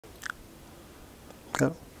Uh,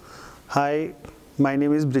 Hi, my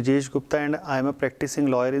name is Brijesh Gupta and I am a practicing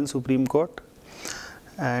lawyer in Supreme Court,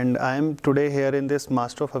 and I am today here in this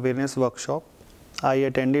Master of Awareness workshop. I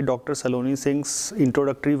attended Dr. Saloni Singh's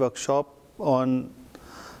introductory workshop on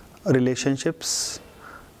relationships.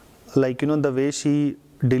 The way she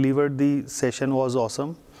delivered the session was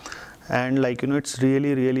awesome, and it's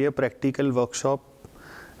really a practical workshop.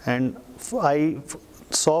 And I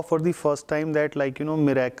saw for the first time that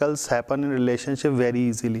miracles happen in relationship very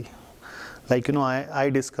easily. I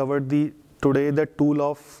discovered today the tool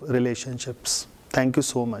of relationships. Thank you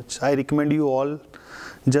so much. I recommend you all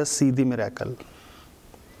just see the miracle.